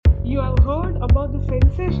You have heard about the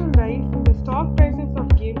sensational rise in the stock prices of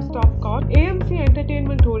GameStop Corp, AMC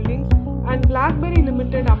Entertainment Holdings, and BlackBerry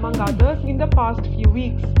Limited, among others, in the past few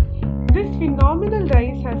weeks. This phenomenal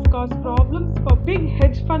rise has caused problems for big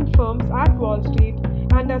hedge fund firms at Wall Street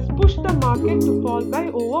and has pushed the market to fall by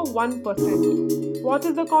over 1%. What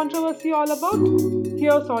is the controversy all about?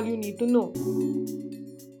 Here's all you need to know.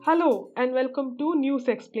 Hello and welcome to News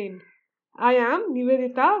Explained. I am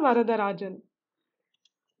Nivedita Varadarajan.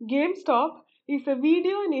 GameStop is a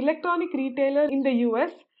video and electronic retailer in the US,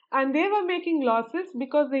 and they were making losses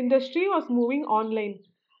because the industry was moving online.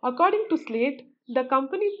 According to Slate, the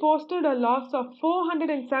company posted a loss of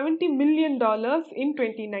 $470 million in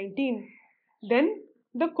 2019. Then,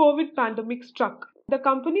 the COVID pandemic struck. The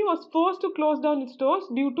company was forced to close down its stores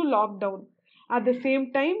due to lockdown. At the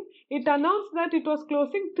same time, it announced that it was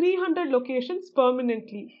closing 300 locations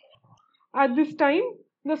permanently. At this time,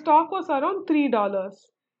 the stock was around $3.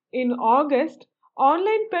 In August,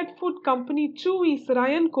 online pet food company Chewy's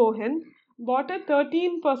Ryan Cohen bought a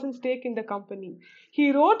 13% stake in the company.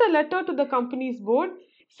 He wrote a letter to the company's board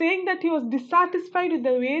saying that he was dissatisfied with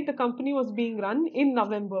the way the company was being run in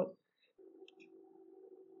November.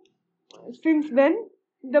 Since then,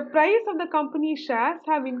 the price of the company's shares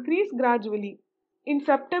have increased gradually. In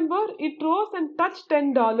September, it rose and touched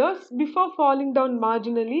 $10 before falling down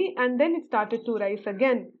marginally, and then it started to rise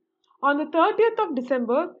again. On the 30th of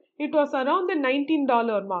December, it was around the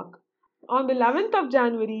 $19 mark. On the 11th of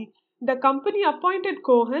January, the company appointed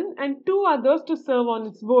Cohen and two others to serve on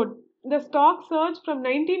its board. The stock surged from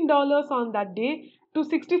 $19 on that day to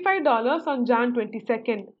 $65 on Jan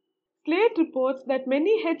 22nd. Slate reports that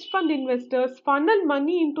many hedge fund investors funneled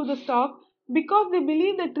money into the stock because they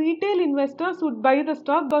believe that retail investors would buy the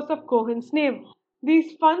stock because of Cohen's name.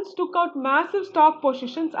 These funds took out massive stock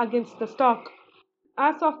positions against the stock.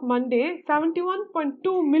 As of Monday,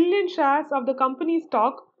 71.2 million shares of the company's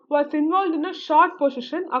stock was involved in a short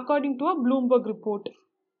position according to a Bloomberg report.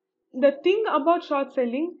 The thing about short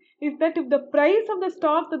selling is that if the price of the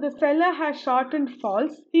stock that the seller has shortened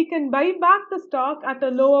falls, he can buy back the stock at a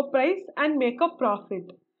lower price and make a profit.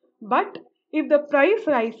 But if the price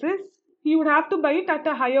rises, he would have to buy it at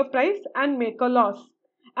a higher price and make a loss.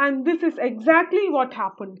 And this is exactly what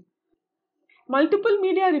happened. Multiple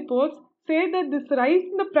media reports say that this rise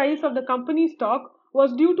in the price of the company's stock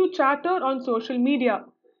was due to chatter on social media.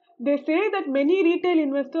 They say that many retail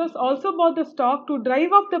investors also bought the stock to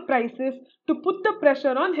drive up the prices to put the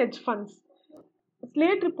pressure on hedge funds.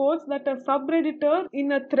 Slate reports that a subredditor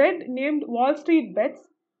in a thread named Wall Street Bets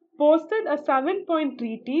posted a 7-point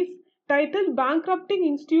treatise titled Bankrupting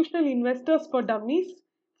Institutional Investors for Dummies,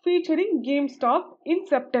 featuring GameStop in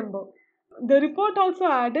September. The report also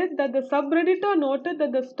added that the subredditor noted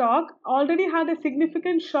that the stock already had a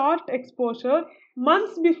significant short exposure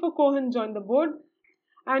months before Cohen joined the board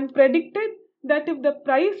and predicted that if the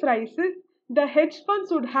price rises, the hedge funds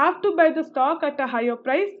would have to buy the stock at a higher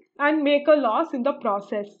price and make a loss in the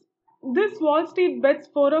process. This Wall Street Bets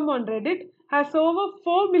forum on Reddit has over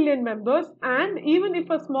 4 million members, and even if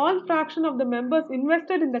a small fraction of the members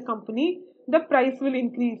invested in the company, the price will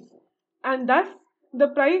increase. And thus, the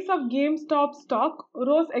price of GameStop stock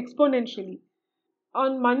rose exponentially.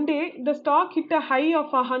 On Monday, the stock hit a high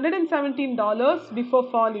of $117 before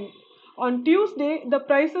falling. On Tuesday, the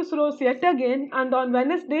prices rose yet again, and on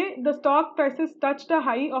Wednesday, the stock prices touched a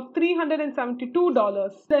high of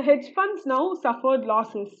 $372. The hedge funds now suffered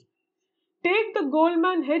losses. Take the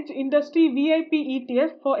Goldman Hedge Industry VIP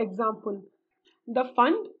ETF for example. The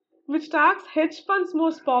fund, which tracks hedge funds'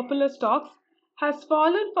 most popular stocks, has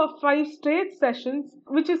fallen for 5 straight sessions,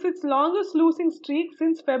 which is its longest losing streak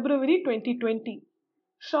since February 2020.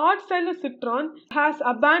 Short seller Citron has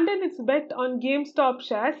abandoned its bet on GameStop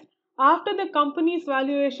shares after the company's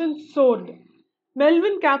valuation soared.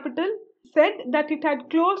 Melvin Capital said that it had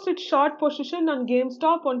closed its short position on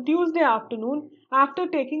GameStop on Tuesday afternoon after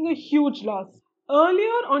taking a huge loss.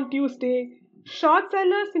 Earlier on Tuesday, short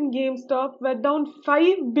sellers in GameStop were down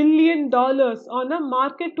 $5 billion on a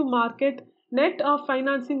market to market net of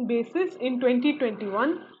financing basis in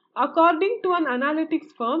 2021, according to an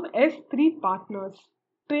analytics firm S3 Partners.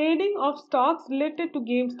 Trading of stocks related to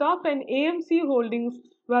GameStop and AMC Holdings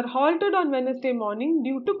were halted on Wednesday morning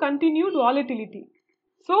due to continued volatility.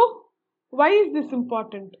 So, why is this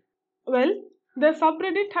important? Well, the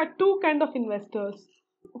subreddit had two kinds of investors.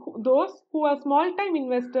 Those who are small time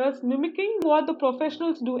investors mimicking what the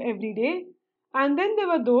professionals do every day, and then there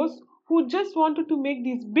were those who just wanted to make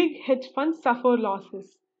these big hedge funds suffer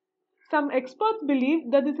losses. Some experts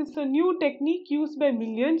believe that this is a new technique used by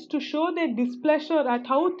millions to show their displeasure at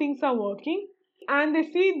how things are working, and they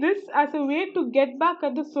see this as a way to get back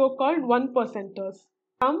at the so-called one percenters.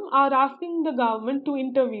 Some are asking the government to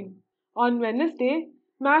intervene. On Wednesday,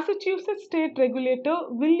 Massachusetts state regulator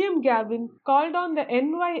William Gavin called on the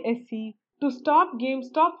NYSE to stop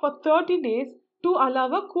GameStop for 30 days to allow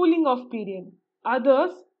a cooling off period.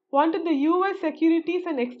 Others wanted the US Securities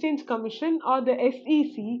and Exchange Commission or the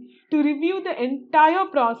SEC to review the entire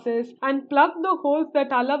process and plug the holes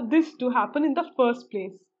that allowed this to happen in the first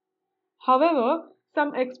place. However,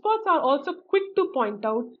 some experts are also quick to point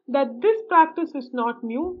out that this practice is not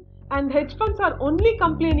new and hedge funds are only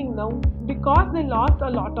complaining now because they lost a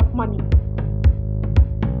lot of money.